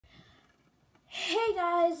Hey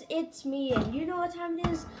guys, it's me, and you know what time it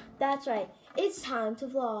is? That's right, it's time to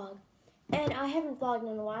vlog. And I haven't vlogged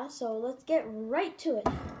in a while, so let's get right to it.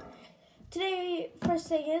 Today, first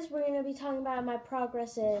thing is, we're going to be talking about my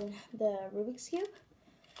progress in the Rubik's Cube.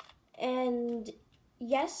 And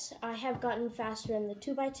yes, I have gotten faster in the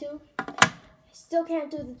 2x2. I still can't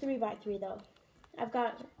do the 3x3 though. I've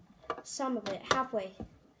got some of it, halfway.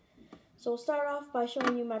 So we'll start off by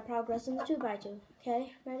showing you my progress in the 2x2.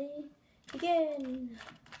 Okay, ready? Begin.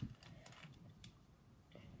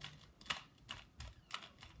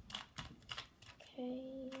 Okay.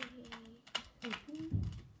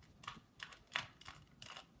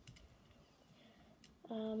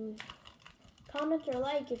 Comment or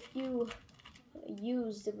like if you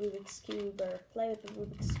use the Rubik's Cube or play with the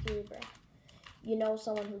Rubik's Cube, or you know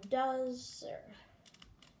someone who does, or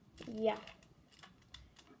yeah.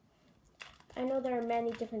 I know there are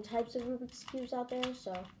many different types of Rubik's Cubes out there,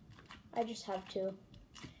 so I just have two.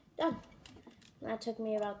 Done. That took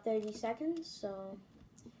me about 30 seconds, so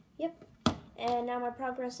yep. And now my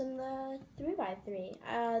progress in the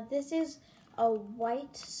 3x3. This is a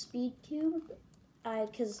white speed cube,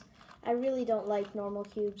 because I really don't like normal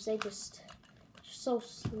cubes. They just so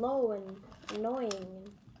slow and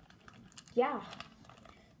annoying. Yeah.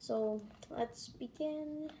 So let's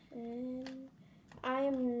begin. And I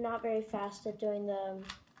am not very fast at doing the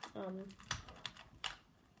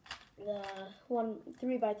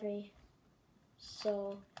 3x3.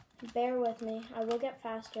 So bear with me. I will get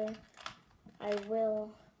faster. I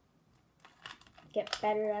will get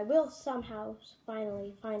better. I will somehow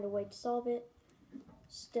finally find a way to solve it.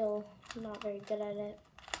 Still not very good at it.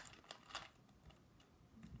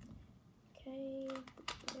 Okay.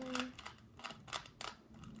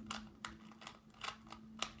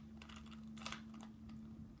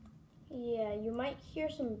 Yeah, you might hear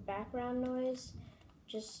some background noise.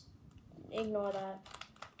 Just ignore that.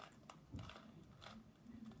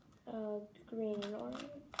 Green and orange.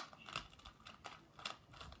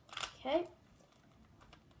 Okay.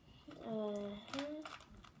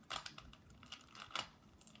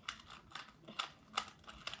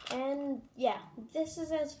 And yeah, this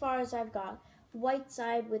is as far as I've got. White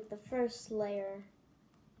side with the first layer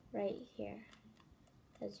right here,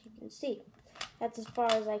 as you can see. That's as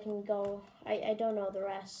far as I can go. I don't know the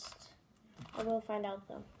rest. I will find out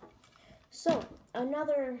though. So,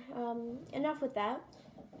 enough with that.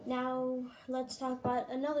 Now, let's talk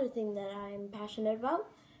about another thing that I'm passionate about,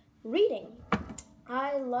 reading.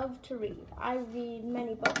 I love to read. I read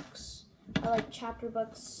many books. I like chapter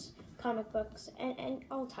books, comic books, and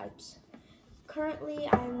all types. Currently,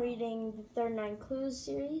 I'm reading the 39 Clues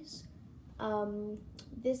series.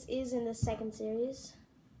 This is in the second series.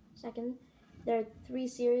 There are 3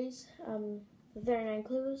 series, the 39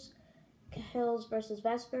 Clues, Cahill's versus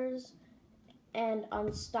Vespers, and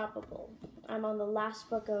Unstoppable. I'm on the last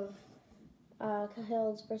book of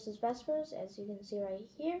Cahill's versus Vespers, as you can see right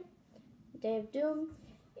here, Day of Doom.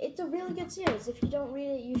 It's a really good series. If you don't read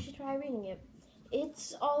it, you should try reading it.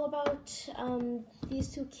 It's all about these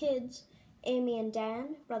 2 kids, Amy and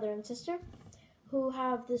Dan, brother and sister, who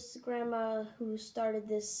have this grandma who started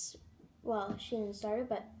this, well, she didn't start it,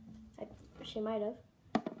 but she might have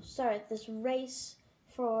started this race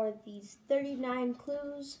for these 39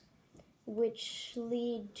 clues, which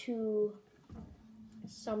lead to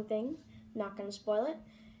something, not going to spoil it,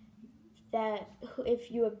 that if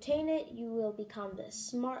you obtain it, you will become the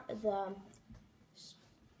smartest,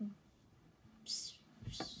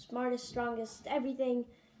 strongest, everything,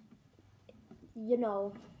 you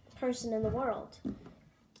know, person in the world.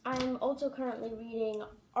 I'm also currently reading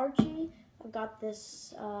Archie. I've got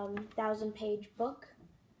this 1,000-page book,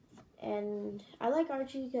 and I like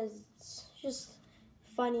Archie because it's just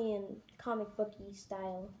funny and comic booky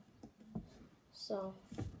style. So,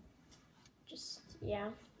 just, yeah.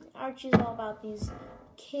 Archie's all about these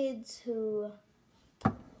kids who,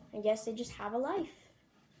 I guess they just have a life.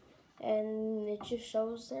 And it just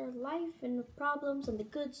shows their life and the problems and the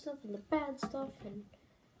good stuff and the bad stuff and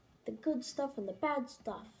the good stuff and the bad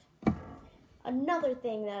stuff. Another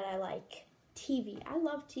thing that I like, TV. I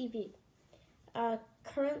love TV.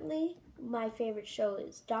 Currently, my favorite show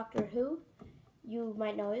is Doctor Who. You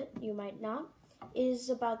might know it, you might not. It is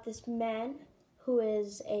about this man who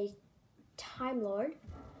is a Time Lord.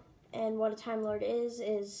 And what a Time Lord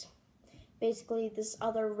is basically this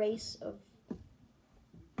other race of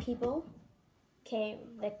people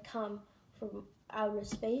that come from outer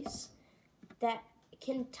space that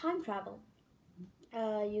can time travel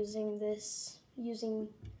using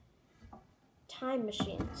time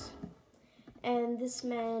machines. And this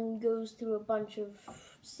man goes through a bunch of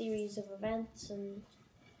series of events and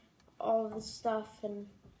all of this stuff, and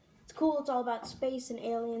it's cool. It's all about space and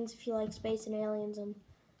aliens. If you like space and aliens and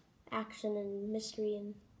action and mystery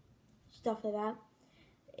and stuff like that.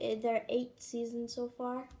 There are 8 seasons so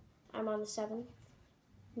far. I'm on the 7th.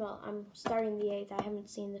 Well, I'm starting the 8th. I haven't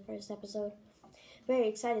seen the first episode. Very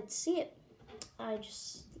excited to see it. I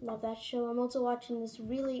just love that show. I'm also watching this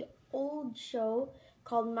really old show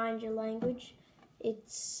called Mind Your Language.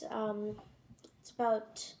 It's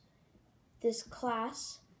about this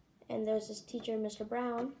class, and there's this teacher, Mr.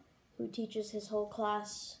 Brown, who teaches his whole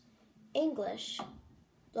class English,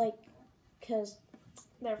 like, because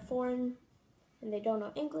they're foreign and they don't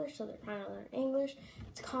know English, so they're trying to learn English.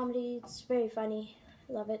 It's comedy. It's very funny.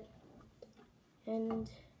 I love it. And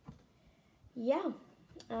yeah,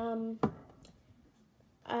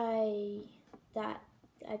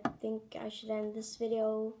 I think I should end this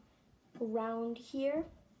video around here.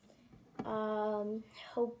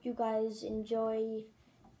 Hope you guys enjoy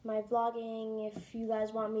my vlogging. If you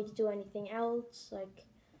guys want me to do anything else, like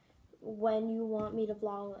when you want me to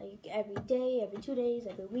vlog, like every day, every 2 days,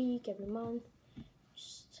 every week, every month,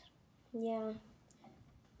 just, yeah.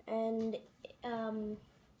 And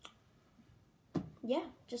yeah,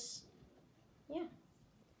 just, yeah.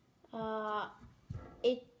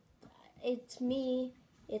 It's me.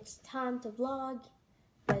 It's time to vlog.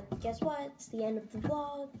 But guess what? It's the end of the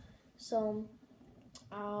vlog. So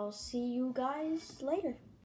I'll see you guys later.